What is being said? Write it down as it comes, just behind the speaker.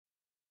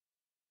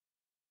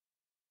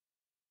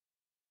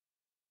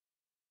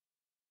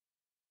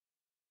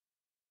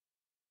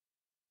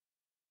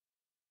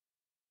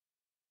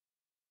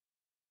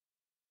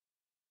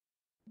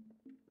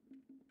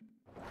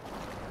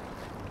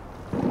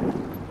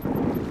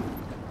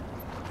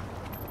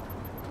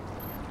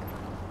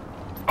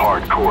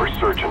Hardcore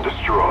search and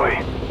destroy.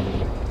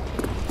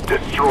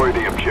 Destroy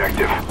the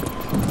objective.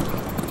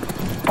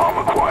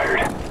 Bomb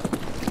acquired.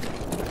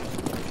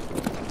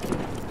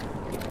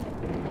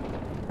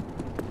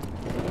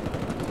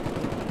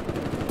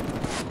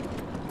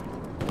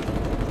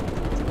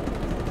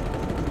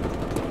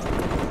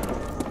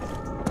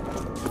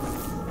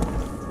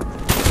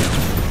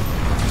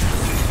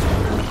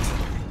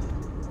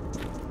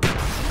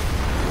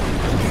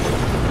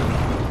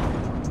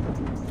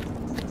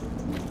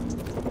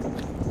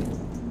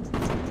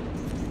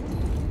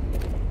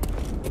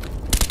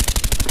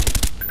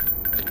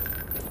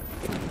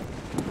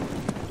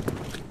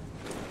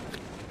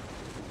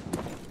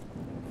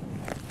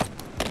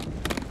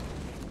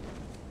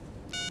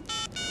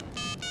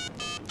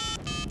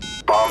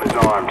 Bomb is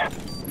armed.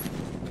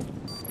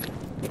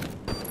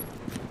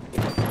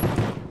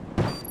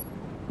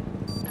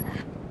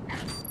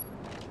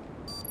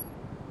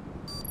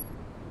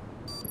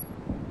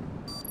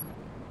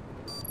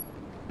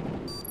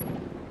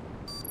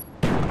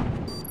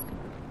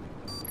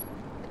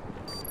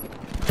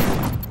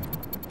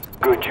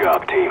 Good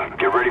job, team.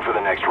 Get ready for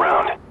the next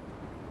round.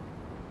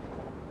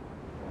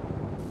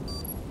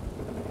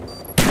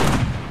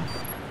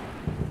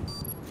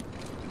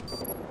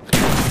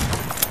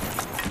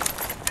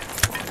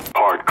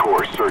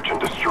 Hardcore search and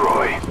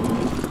destroy.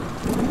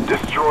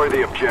 Destroy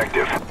the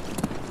objective.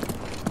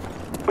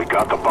 We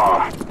got the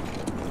bomb.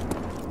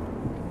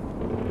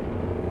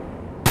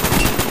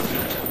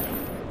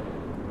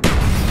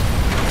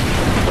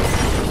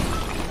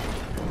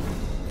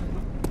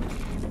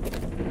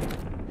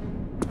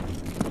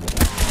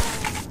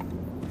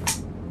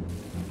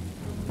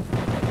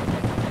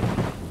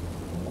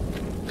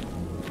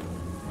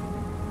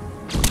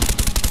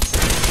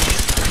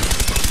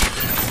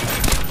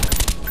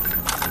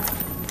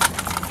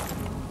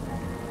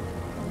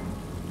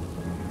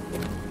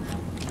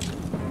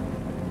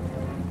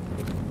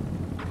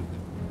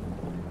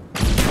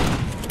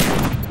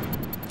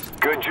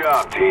 Good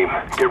job, team.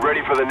 Get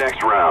ready for the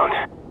next round.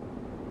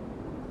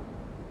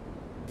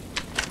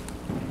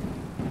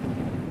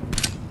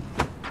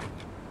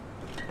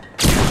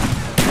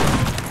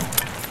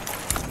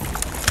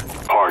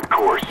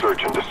 Hardcore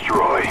search and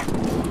destroy.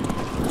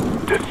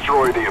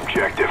 Destroy the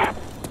objective.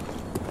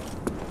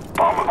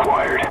 Bomb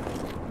acquired.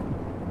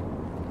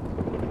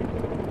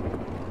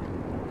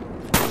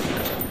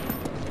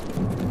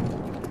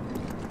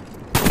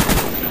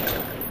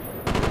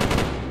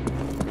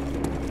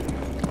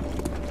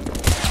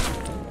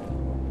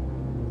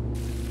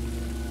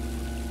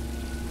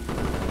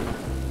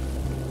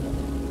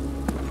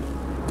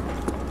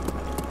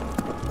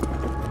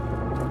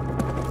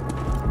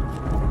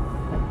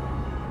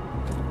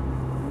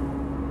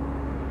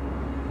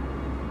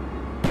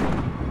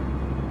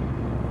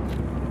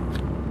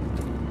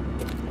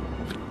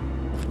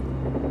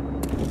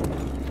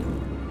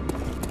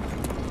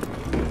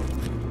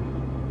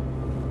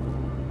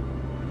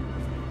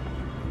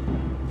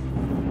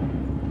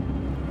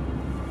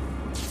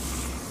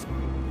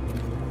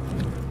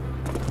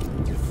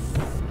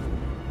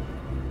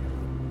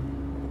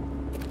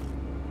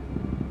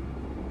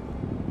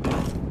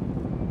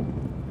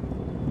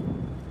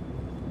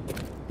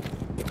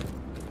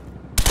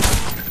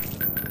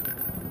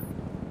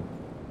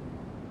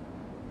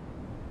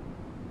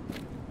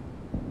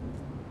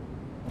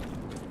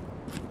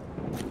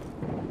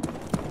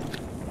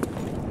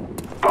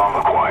 Bomb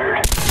acquired.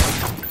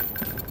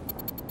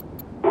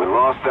 We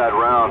lost that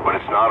round, but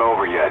it's not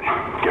over yet.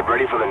 Get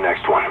ready for the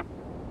next one.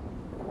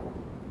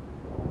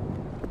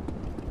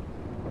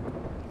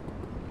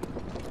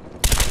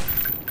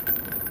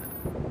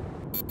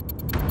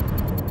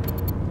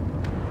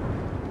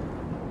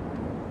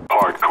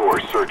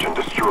 Hardcore search and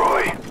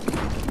destroy.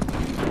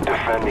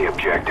 Defend the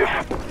objective.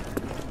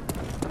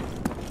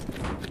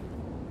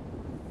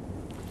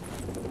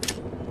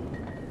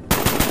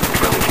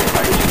 Friendly care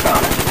package is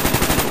found.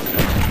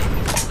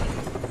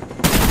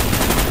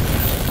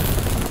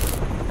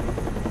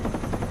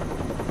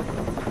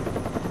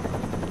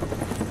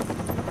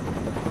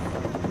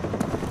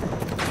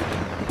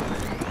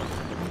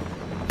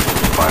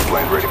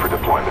 Plane ready for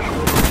deployment.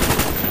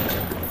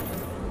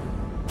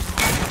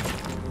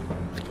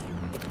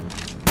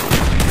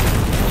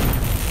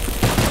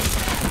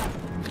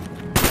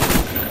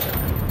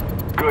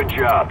 Good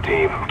job,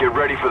 team. Get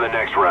ready for the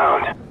next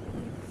round.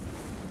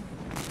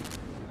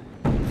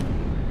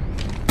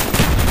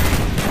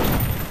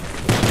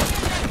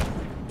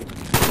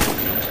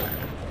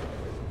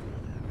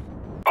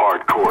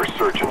 Hardcore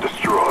search and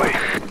destroy.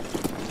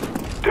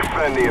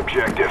 Defend the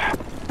objective.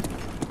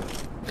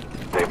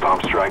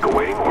 Napalm strike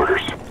awaiting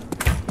orders.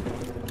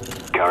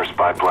 Counter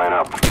spy plan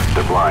up.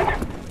 They're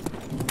blind.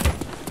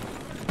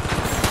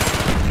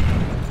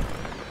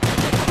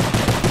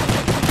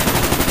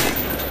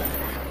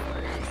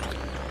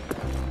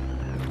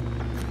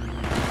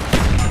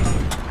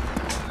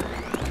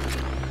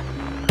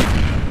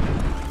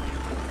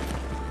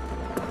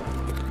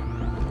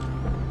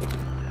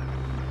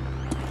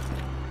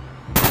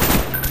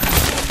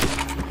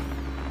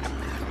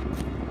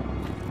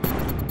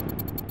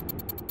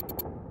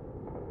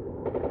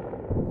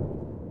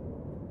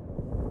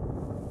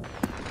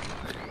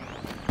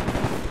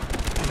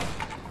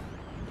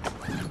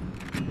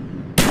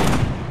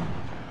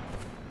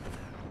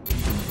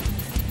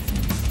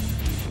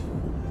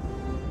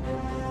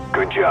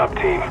 Good job,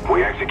 team.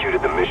 We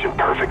executed the mission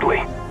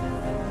perfectly.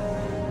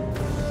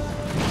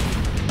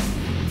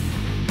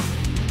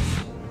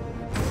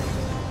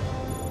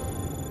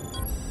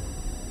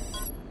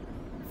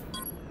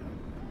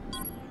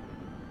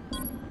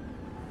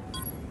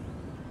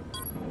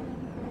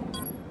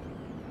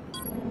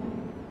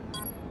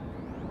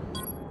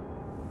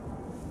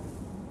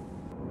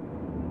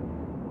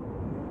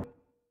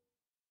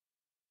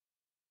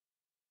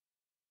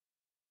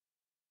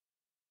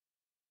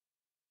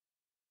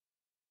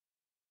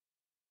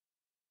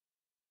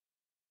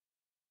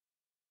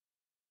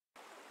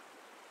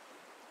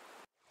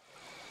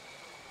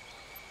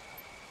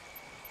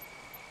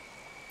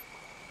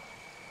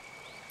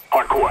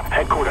 Hardcore,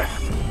 headquarters.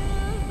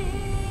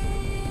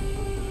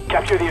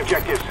 Capture the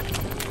objectives.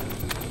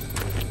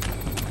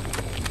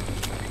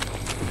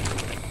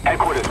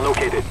 Headquarters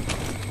located.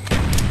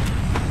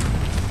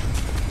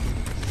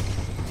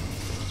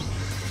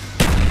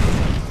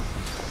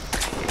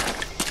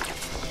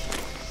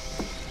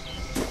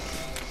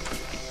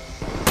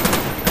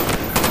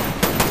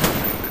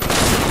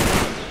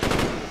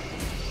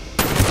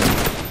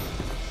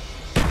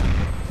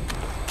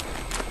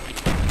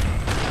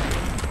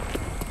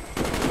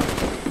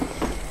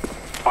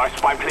 Our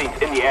spy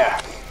planes in the air.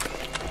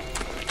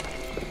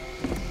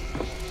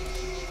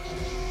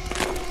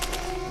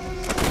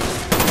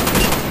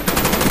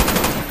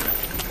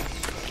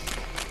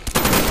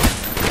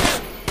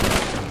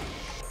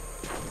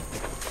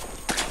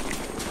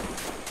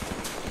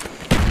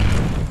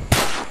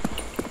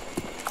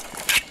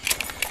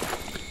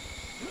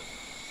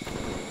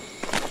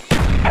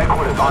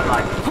 Headquarters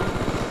online.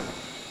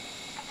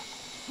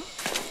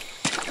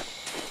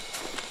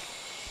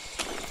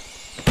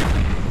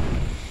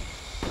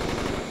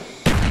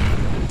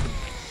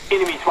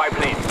 Enemy spy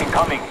planes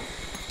incoming.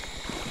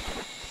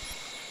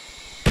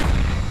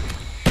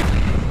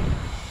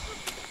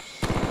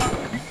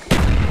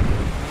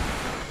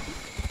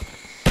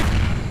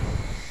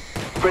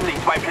 Friendly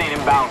spy plane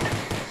inbound.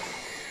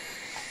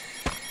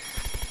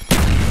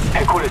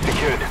 Headquarters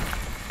secured.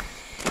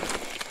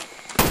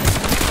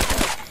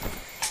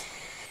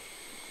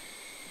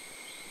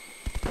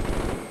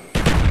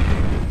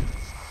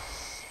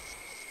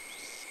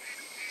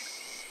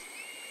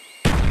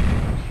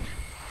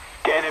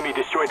 The enemy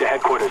destroyed the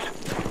headquarters.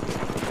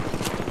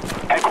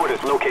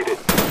 Headquarters located.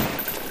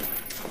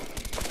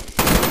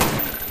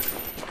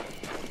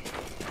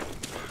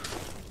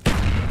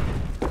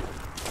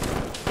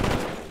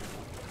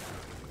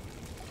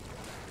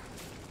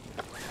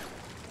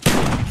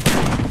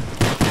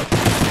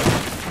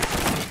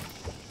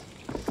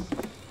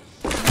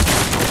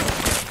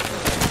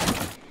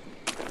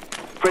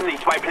 Friendly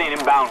spy plane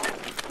inbound.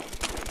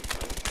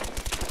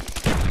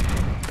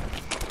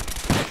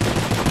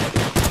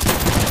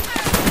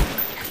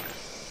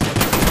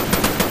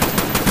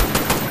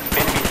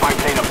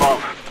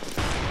 Above.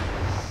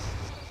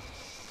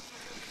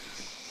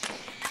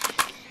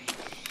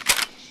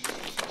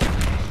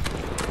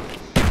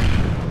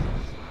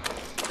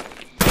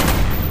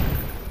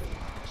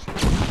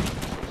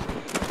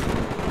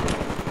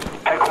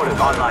 Headquarters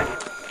online.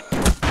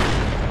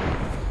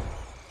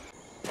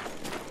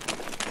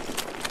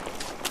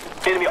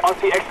 Enemy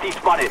RCXD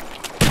spotted.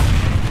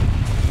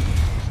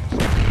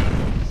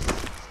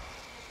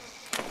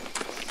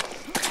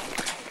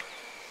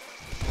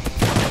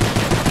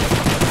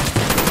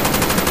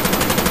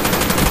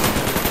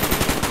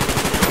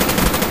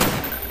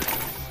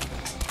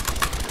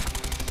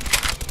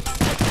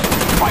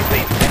 Spy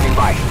plane standing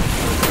by.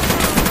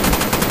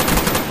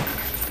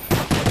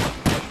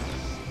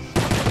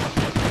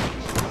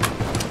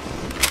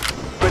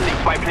 Friendly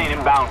spy plane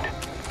inbound.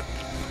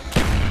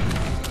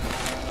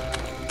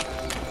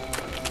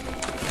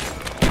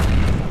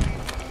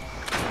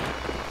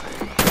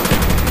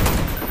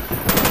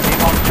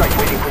 Napalm strike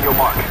waiting for your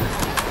mark.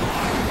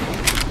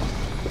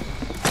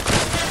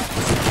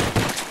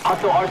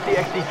 Hostile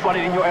RCXD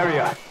spotted in your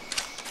area.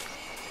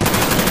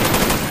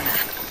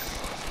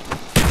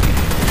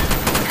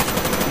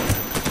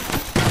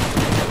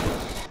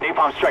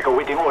 Napalm strike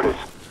awaiting orders.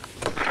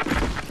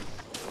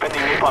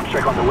 Pending napalm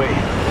strike on the way.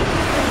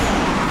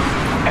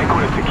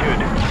 Headquarters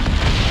secured.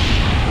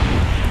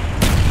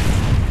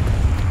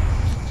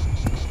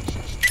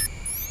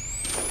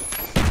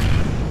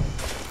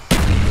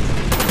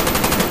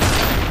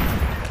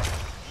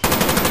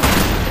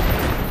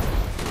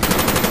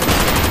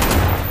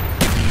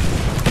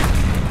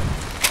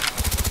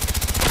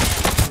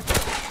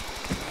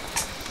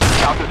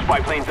 Count the spy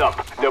planes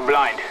up. They're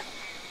blind.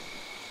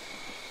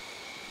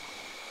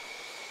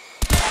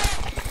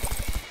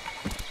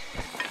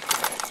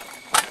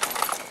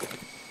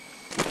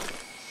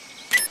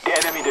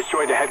 The enemy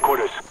destroyed the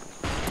headquarters.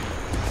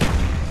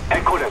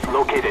 Headquarters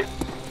located.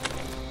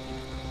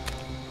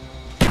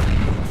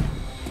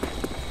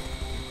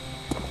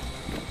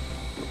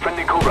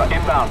 Friendly Cobra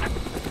inbound.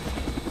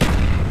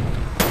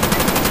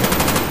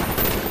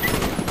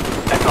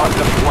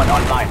 SR-71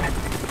 online.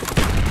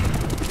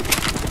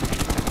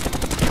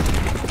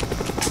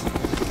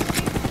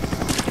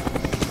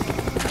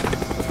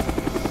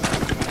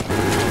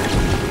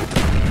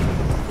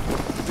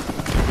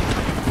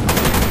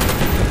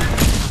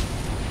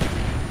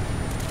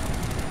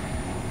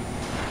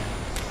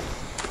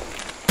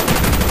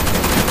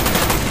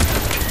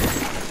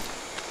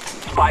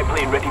 Spy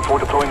plane ready for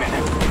deployment.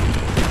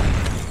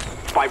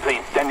 Spy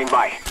plane standing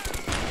by.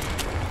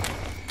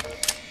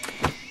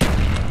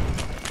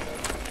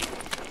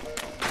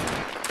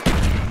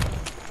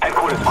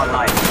 Headquarters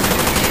online.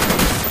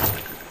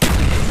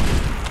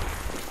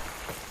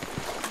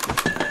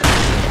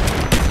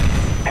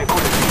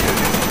 Headquarters secured.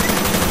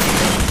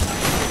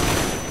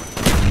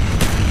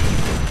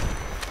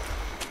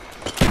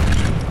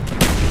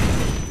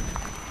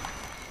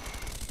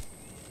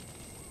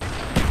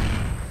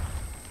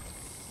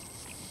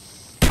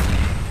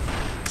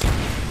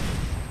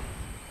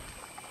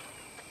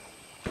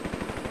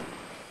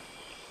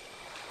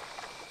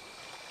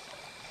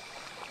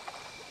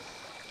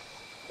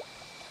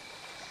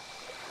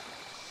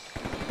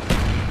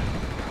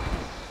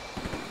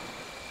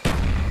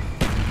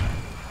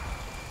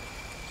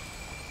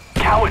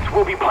 Cowards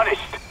will be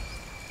punished.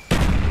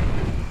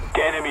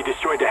 The enemy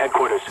destroyed the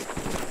headquarters.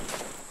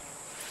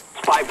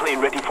 Spy plane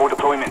ready for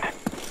deployment.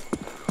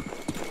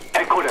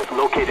 Headquarters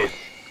located.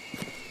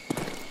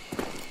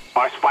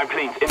 Our spy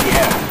planes in the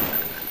air.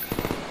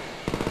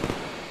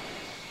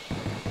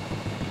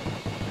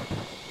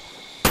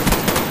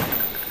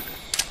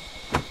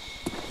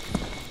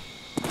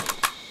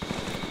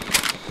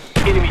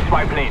 Enemy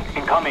spy plane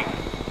incoming.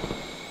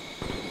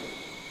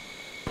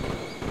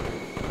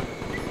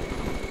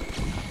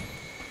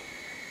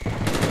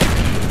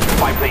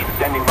 Spy plane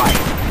standing by.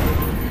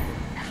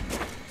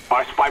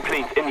 Our spy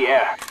planes in the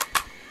air.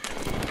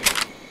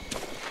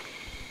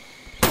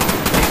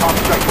 Napalm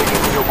strike waiting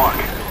for your mark.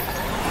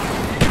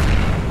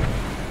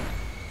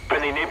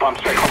 Friendly napalm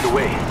strike on the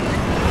way.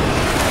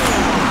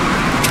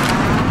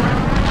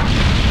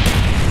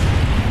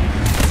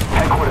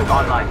 Headquarters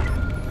online.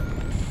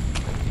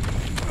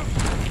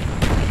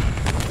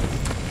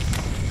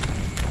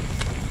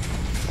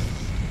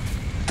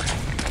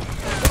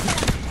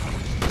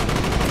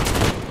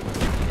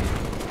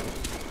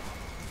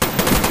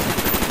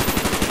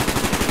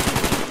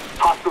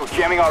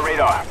 Jamming our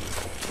radar.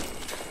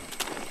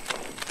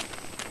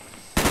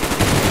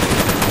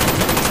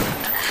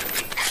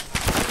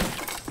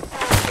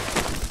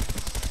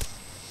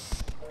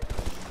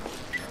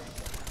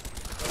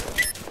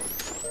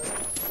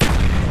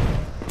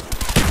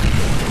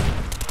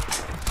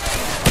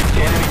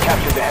 The enemy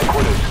captured the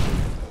headquarters.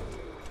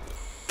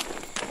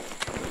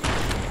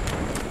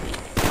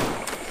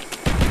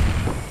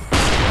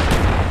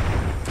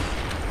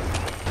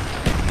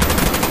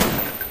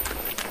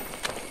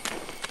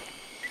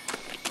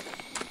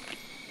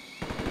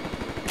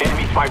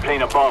 Spy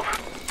plane above.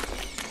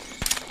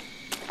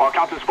 Our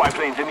counter spy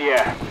planes in the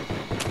air.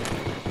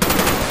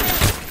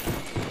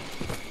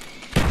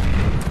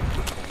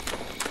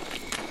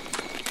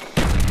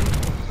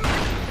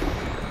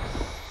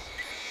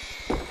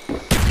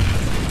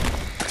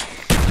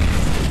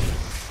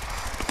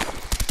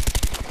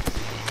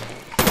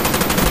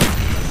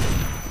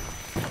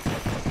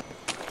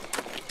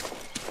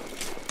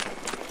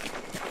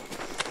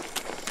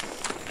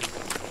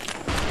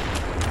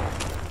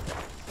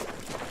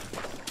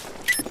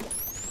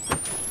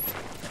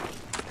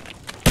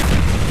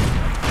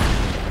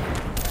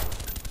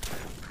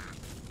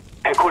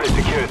 Headquarters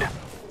secured.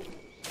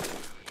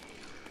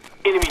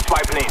 Enemy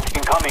spy planes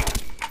incoming.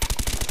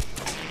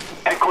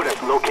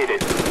 Headquarters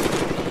located.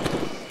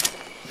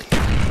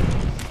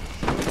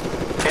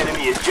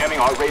 Enemy is jamming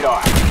our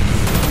radar.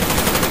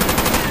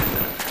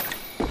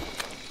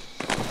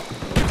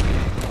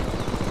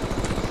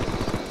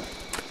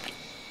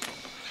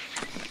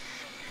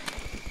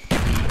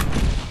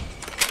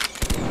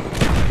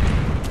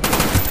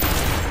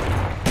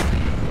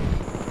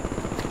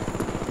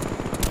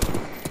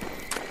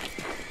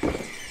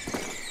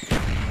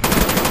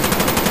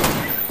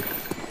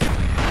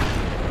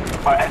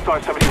 Our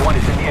SR-71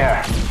 is in the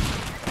air.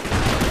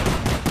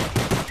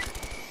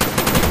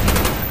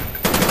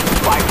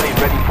 Spy plane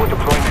ready for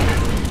deployment.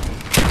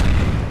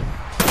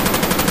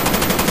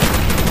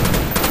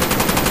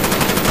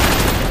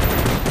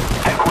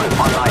 Headquarters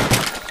online.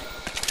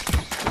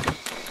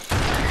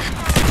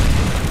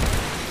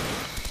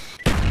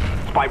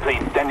 Spy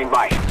plane standing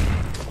by.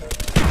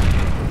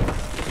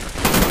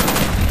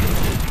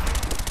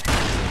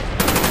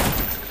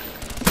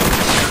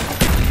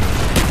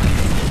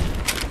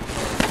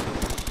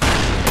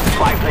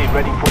 Spy plane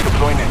ready for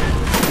deployment.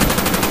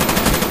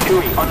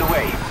 Fury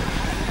underway.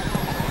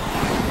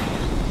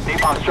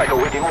 Napalm strike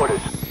awaiting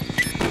orders.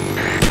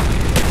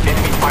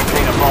 Enemy spy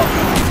plane above.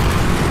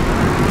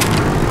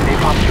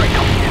 Napalm strike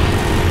coming in.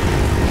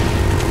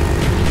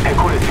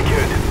 Headquarters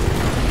secured.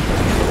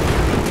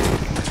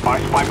 Our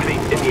spy plane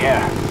in the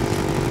air.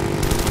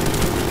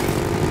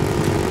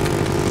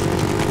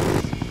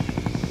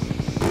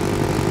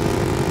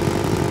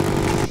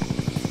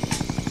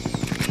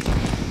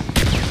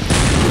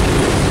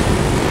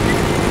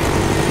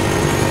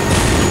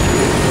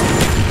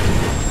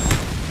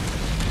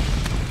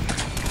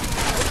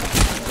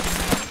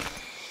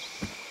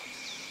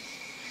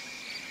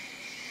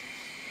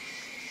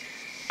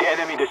 The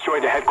enemy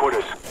destroyed the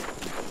headquarters.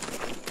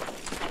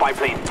 Spy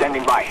plane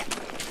standing by.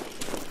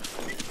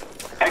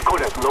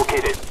 Headquarters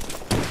located.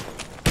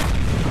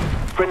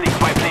 Friendly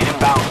spy plane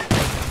inbound.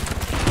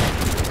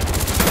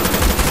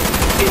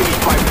 Enemy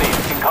spy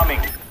plane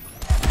incoming.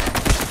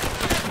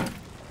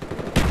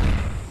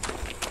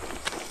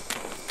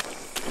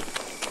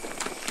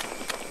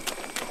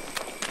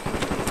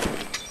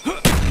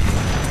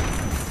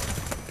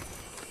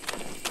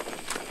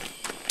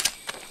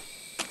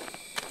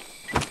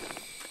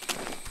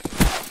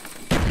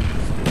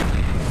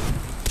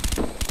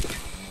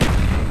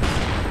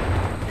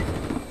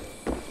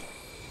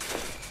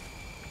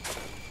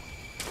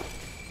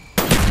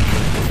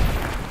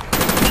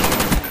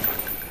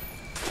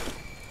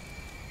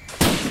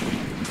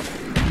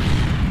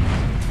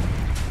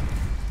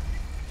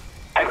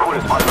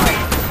 Headquarters online.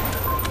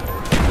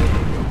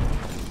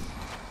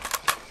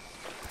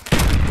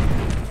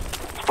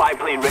 Spy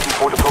plane ready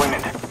for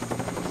deployment.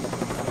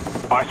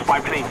 Our spy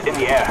plane's in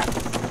the air.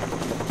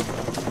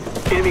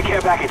 Enemy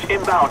care package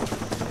inbound.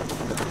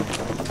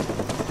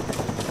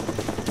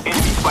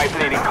 Enemy spy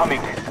plane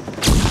incoming.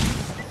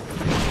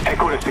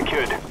 Headquarters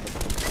secured.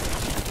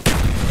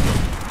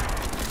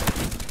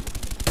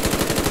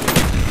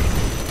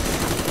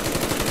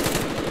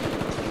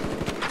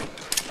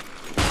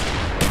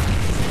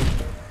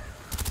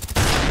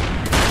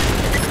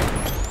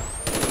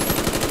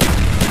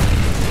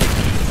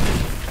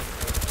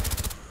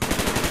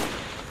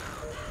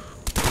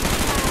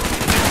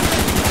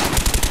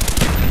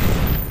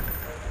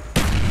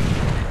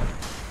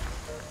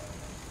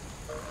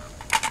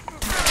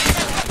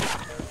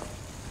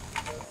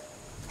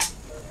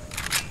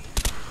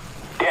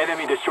 The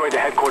enemy destroyed the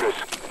headquarters.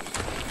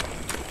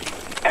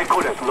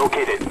 Headquarters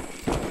located.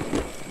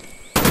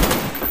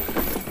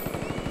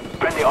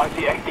 Friendly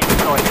RCXD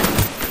deployed.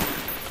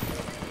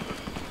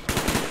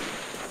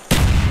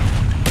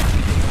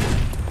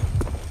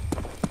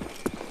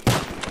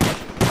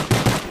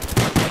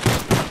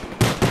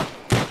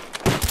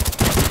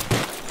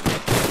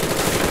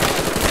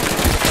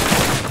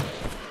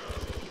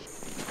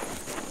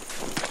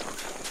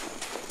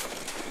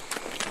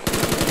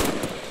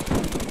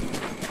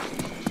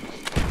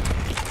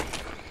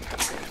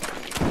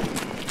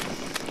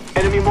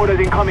 Enemy mortars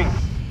incoming.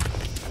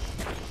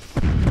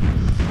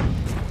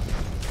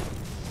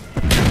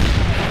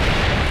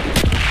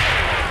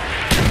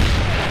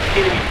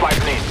 Enemy spy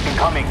plane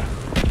incoming.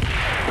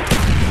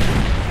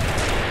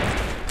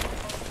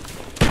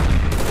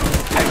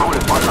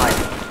 Headquarters online.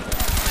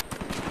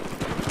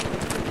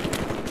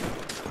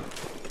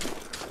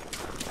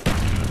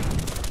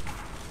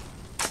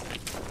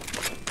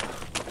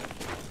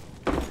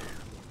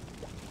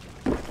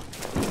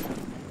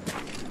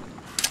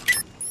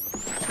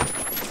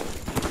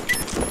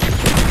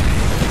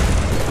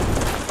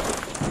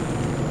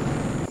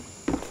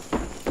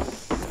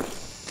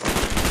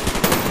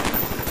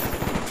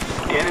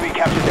 The enemy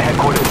captured the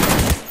headquarters.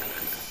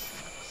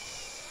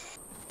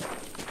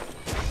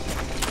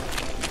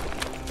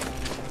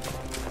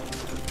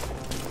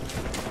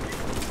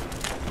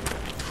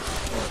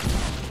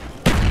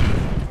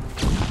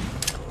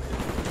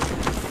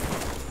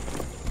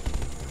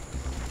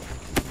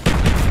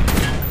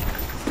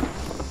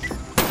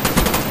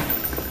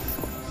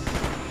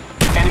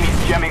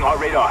 Enemies jamming our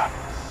radar.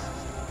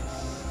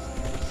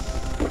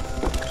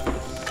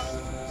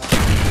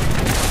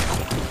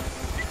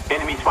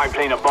 Enemy spy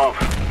plane above.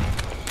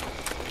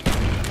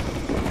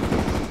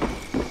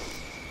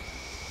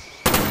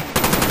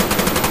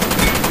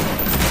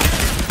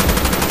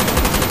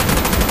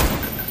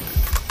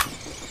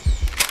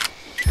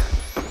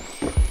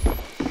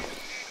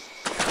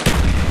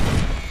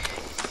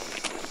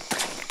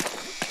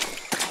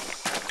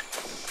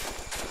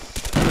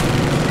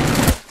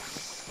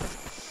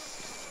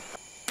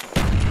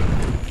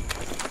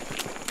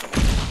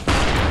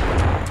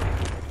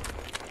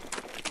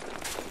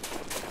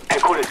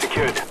 Headquarters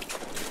secured.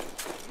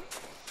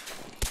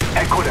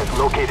 Headquarters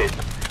located.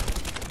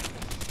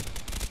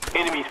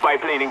 Enemy spy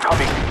plane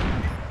incoming.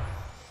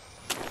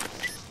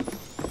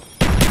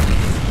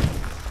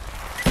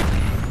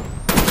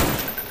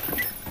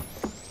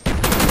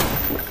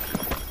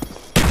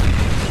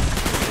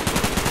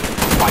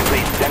 Spy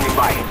plane standing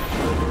by.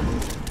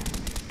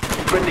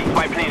 Friendly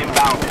spy plane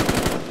inbound.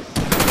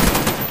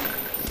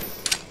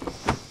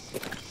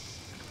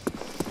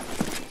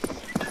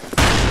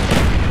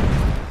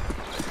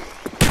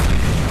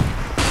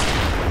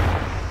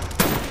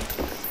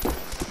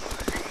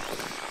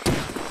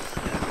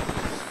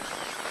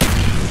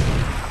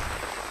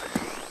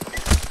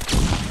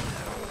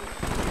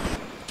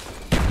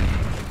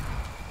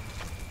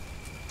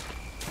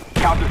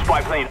 Counter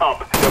spy plane up.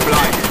 They're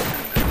blind.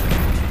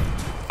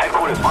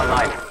 Headquarters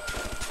online.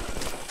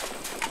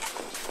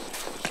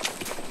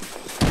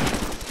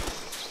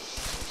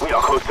 We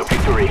are close to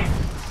victory.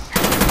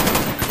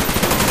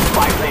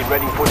 Spy plane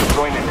ready for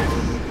deployment.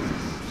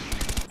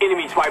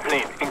 Enemy spy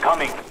plane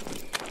incoming.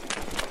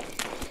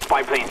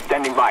 Spy plane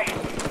standing by.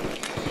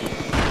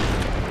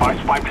 Our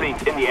spy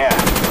plane's in the air.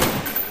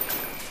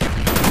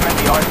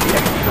 Friendly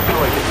RCXD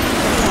deployed.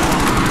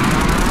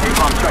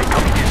 Napalm strike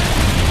coming in.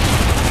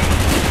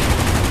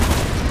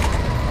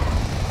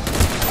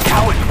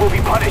 Cowards will be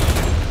punished.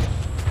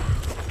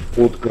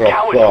 Вот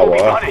Cowards will be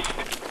красава. punished.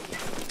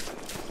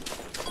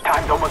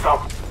 Time's almost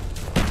up.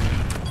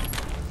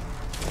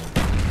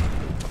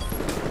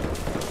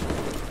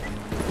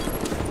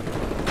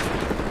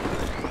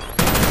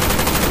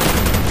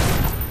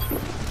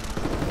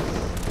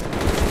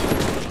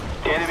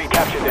 The enemy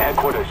captured the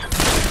headquarters.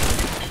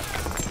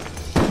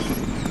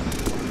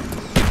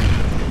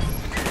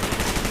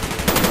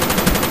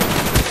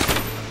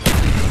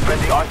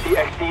 Friendly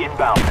RCXD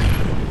inbound.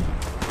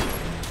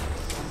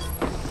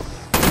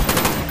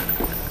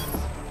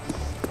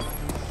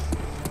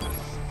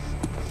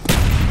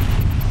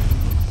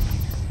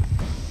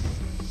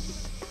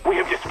 We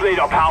have displayed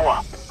our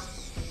power.